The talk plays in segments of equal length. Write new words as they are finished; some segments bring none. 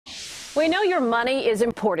We know your money is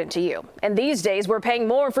important to you, and these days we're paying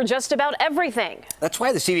more for just about everything. That's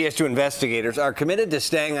why the CBS 2 investigators are committed to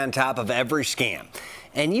staying on top of every scam.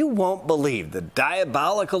 And you won't believe the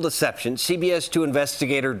diabolical deception CBS 2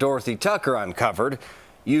 investigator Dorothy Tucker uncovered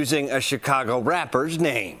using a Chicago rapper's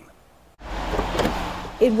name.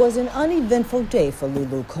 It was an uneventful day for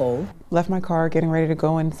Lulu Cole. Left my car, getting ready to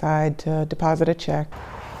go inside to deposit a check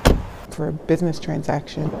for a business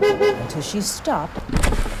transaction. Until she stopped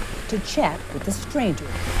to chat with a stranger.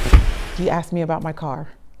 He asked me about my car.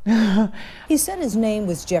 He said his name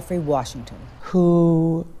was Jeffrey Washington,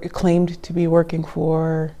 who claimed to be working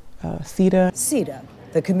for CEDA. CEDA,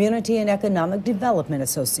 the Community and Economic Development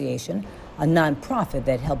Association, a nonprofit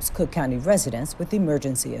that helps Cook County residents with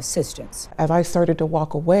emergency assistance. As I started to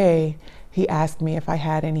walk away, he asked me if I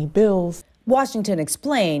had any bills. Washington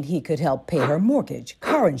explained he could help pay her mortgage,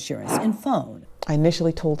 car insurance, and phone. I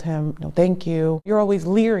initially told him, no, thank you. You're always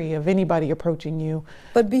leery of anybody approaching you.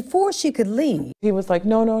 But before she could leave, he was like,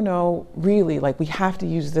 no, really, like, we have to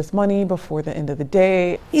use this money before the end of the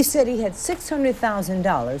day. He said he had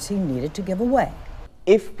 $600,000 he needed to give away.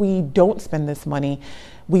 If we don't spend this money,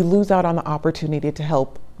 we lose out on the opportunity to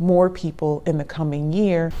help more people in the coming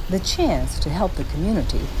year. The chance to help the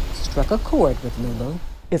community struck a chord with Lulu.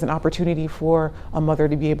 Is an opportunity for a mother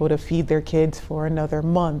to be able to feed their kids for another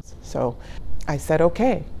month. So I said,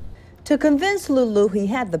 okay. To convince Lulu he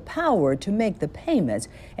had the power to make the payments,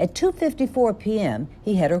 at 2:54 p.m.,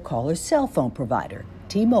 he had her call her cell phone provider,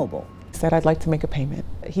 T-Mobile. Said, I'd like to make a payment.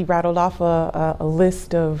 He rattled off a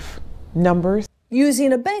list of numbers.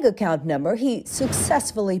 Using a bank account number, he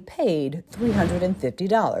successfully paid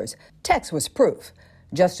 $350. Text was proof.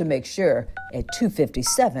 Just to make sure, at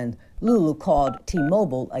 2:57, Lulu called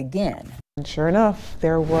T-Mobile again. And sure enough,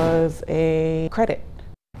 there was a credit.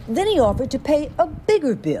 Then he offered to pay a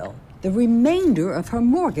bigger bill, the remainder of her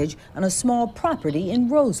mortgage on a small property in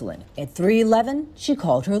Roseland. At 3:11, she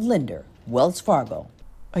called her lender, Wells Fargo.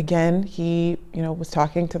 Again, he, was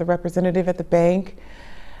talking to the representative at the bank,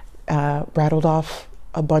 rattled off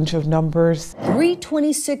a bunch of numbers.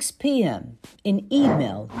 3:26 p.m., an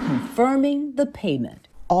email confirming the payment.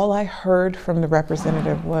 All I heard from the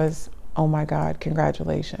representative was, oh my God,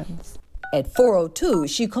 congratulations. At 4:02,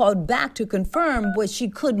 she called back to confirm what she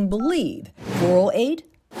couldn't believe. 4:08,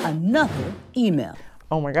 another email.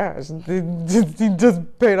 Oh my gosh, he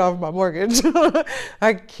just paid off my mortgage.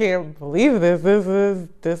 I can't believe this.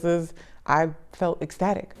 This is, I felt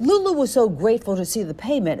ecstatic. Lulu was so grateful to see the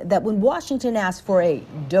payment that when Washington asked for a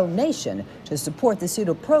donation to support the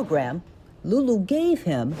CEDA program, Lulu gave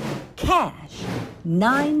him cash,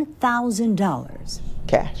 $9,000.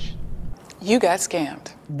 Cash. You got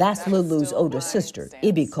scammed. That's Lulu's older sister,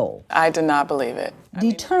 Ibby Cole. I did not believe it.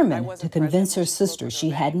 Determined to convince her sister she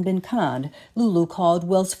hadn't been conned, Lulu called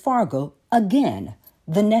Wells Fargo again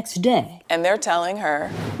the next day. And they're telling her,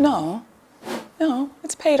 no,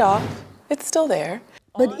 it's paid off. It's still there.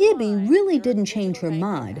 But Ibby really didn't change her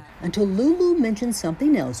mind until Lulu mentioned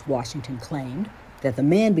something else Washington claimed, that the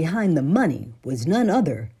man behind the money was none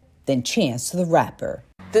other than Chance the Rapper.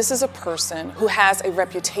 This is a person who has a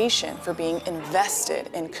reputation for being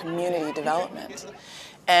invested in community development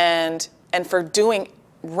and for doing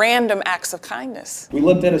random acts of kindness. We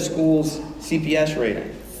looked at a school's CPS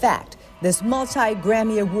rating. Fact, this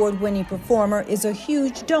multi-Grammy award-winning performer is a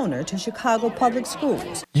huge donor to Chicago Public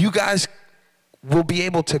Schools. You guys will be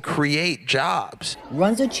able to create jobs.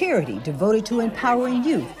 Runs a charity devoted to empowering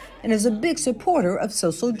youth and is a big supporter of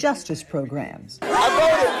social justice programs.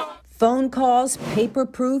 Phone calls,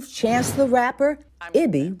 paper-proof, Chance the Rapper,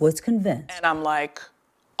 Ibby was convinced. And I'm like,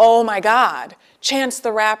 oh my God, Chance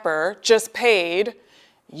the Rapper just paid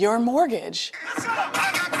your mortgage.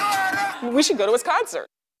 We should go to his concert.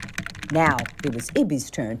 Now it was Ibby's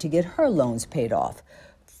turn to get her loans paid off.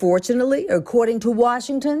 Fortunately, according to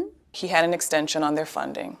Washington, he had an extension on their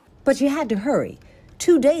funding. But you had to hurry.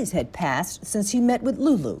 2 days had passed since he met with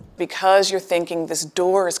Lulu. Because you're thinking this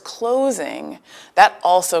door is closing, that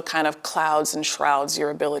also kind of clouds and shrouds your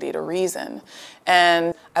ability to reason.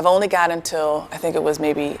 And I've only got until, I think it was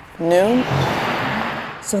maybe noon.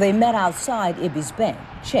 So they met outside Ibby's bank,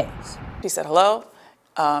 Chase. He said, hello.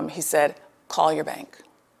 He said, call your bank.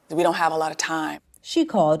 We don't have a lot of time. She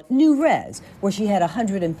called New Res, where she had a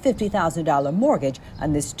 $150,000 mortgage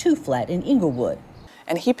on this 2-flat in Inglewood.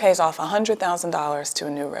 And he pays off $100,000 to a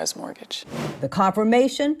New Res mortgage. The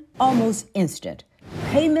confirmation, almost instant.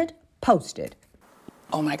 Payment posted.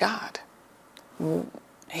 Oh my God.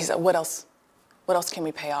 He said, what else can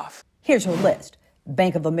we pay off? Here's her list.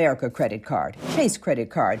 Bank of America credit card, Chase credit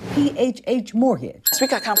card, PHH mortgage. So we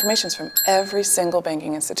got confirmations from every single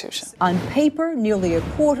banking institution. On paper, nearly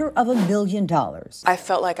 $250,000. I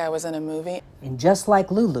felt like I was in a movie. And just like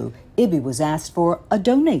Lulu, Ibby was asked for a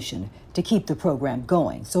donation to keep the program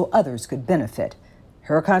going so others could benefit.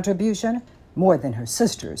 Her contribution, more than her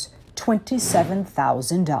sister's,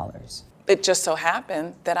 $27,000. It just so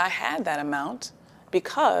happened that I had that amount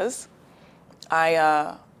because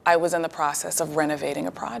I was in the process of renovating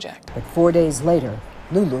a project. But 4 days later,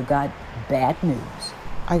 Lulu got bad news.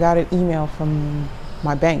 I got an email from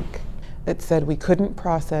my bank that said we couldn't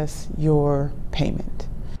process your payment.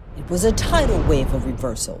 It was a tidal wave of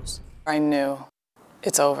reversals. I knew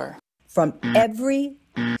it's over. From every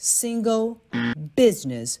single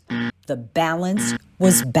business, the balance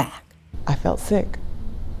was back. I felt sick.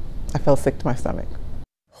 I felt sick to my stomach.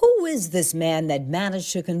 Who is this man that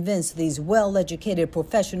managed to convince these well-educated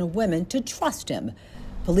professional women to trust him?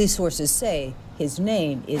 Police sources say his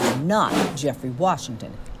name is not Jeffrey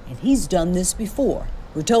Washington, and he's done this before.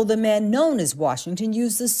 We're told the man known as Washington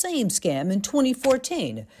used the same scam in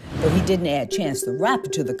 2014, but he didn't add Chance the Rapper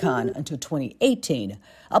to the con until 2018.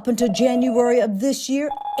 Up until January of this year,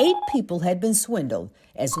 8 people had been swindled,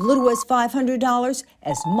 as little as $500,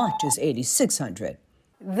 as much as $8,600.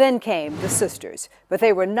 Then came the sisters, but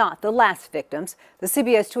they were not the last victims. The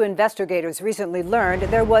CBS 2 investigators recently learned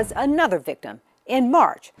there was another victim in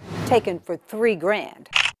March, taken for $3 grand.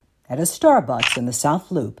 At a Starbucks in the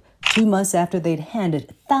South Loop, 2 months after they'd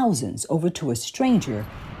handed thousands over to a stranger,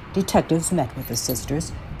 detectives met with the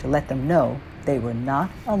sisters to let them know they were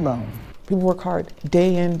not alone. People work hard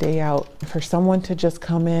day in, day out. For someone to just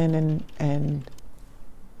come in and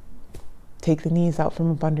take the knees out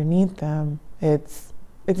from up underneath them, it's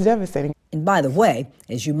devastating. And by the way,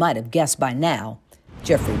 as you might have guessed by now,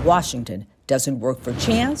 Jeffrey Washington doesn't work for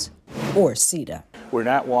Chance or CETA. We're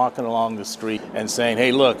not walking along the street and saying,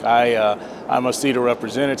 hey, look, I'm a CETA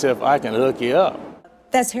representative, I can hook you up.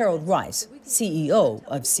 That's Harold Rice, CEO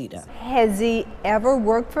of CETA. Has he ever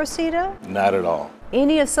worked for CETA? Not at all.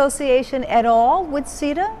 Any association at all with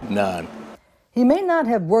CETA? None. He may not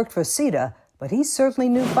have worked for CETA, but he certainly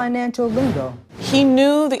knew financial lingo. He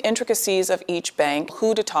knew the intricacies of each bank,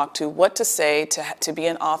 who to talk to, what to say to be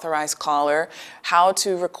an authorized caller, how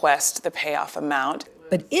to request the payoff amount.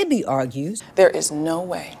 But Ibby argues there is no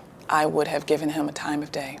way I would have given him a time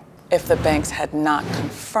of day if the banks had not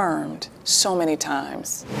confirmed so many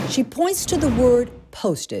times. She points to the word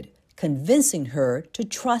posted, convincing her to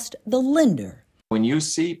trust the lender. When you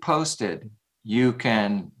see posted, you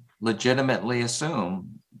can legitimately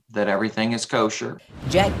assume that everything is kosher.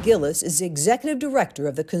 Jack Gillis is the executive director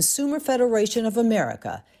of the Consumer Federation of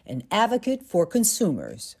America, an advocate for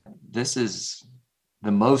consumers. This is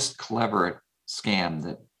the most clever scam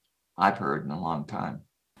that I've heard in a long time.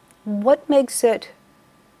 What makes it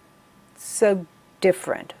so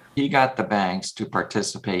different? He got the banks to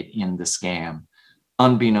participate in the scam,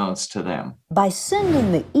 unbeknownst to them. By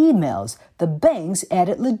sending the emails, the banks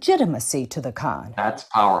added legitimacy to the con. That's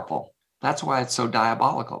powerful. That's why it's so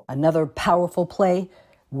diabolical. Another powerful play,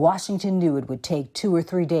 Washington knew it would take 2 or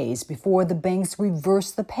 3 days before the banks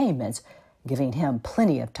reversed the payments, giving him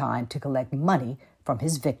plenty of time to collect money from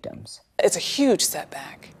his victims. It's a huge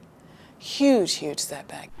setback. Huge, huge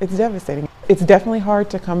setback. It's devastating. It's definitely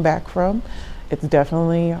hard to come back from. It's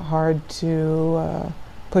definitely hard to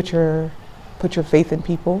put your faith in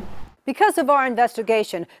people. Because of our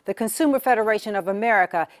investigation, the Consumer Federation of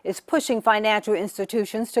America is pushing financial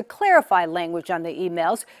institutions to clarify language on the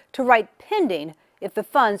emails, to write pending if the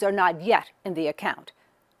funds are not yet in the account.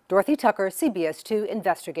 Dorothy Tucker, CBS 2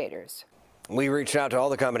 Investigators. We reached out to all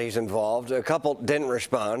the companies involved. A couple didn't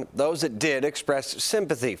respond. Those that did expressed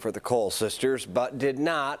sympathy for the Cole sisters, but did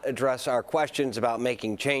not address our questions about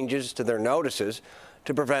making changes to their notices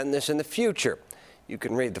to prevent this in the future. You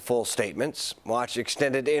can read the full statements, watch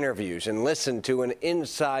extended interviews, and listen to an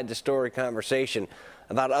inside-the-story conversation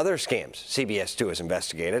about other scams CBS 2 has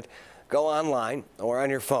investigated. Go online or on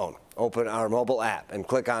your phone, open our mobile app, and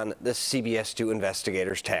click on the CBS 2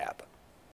 Investigators tab.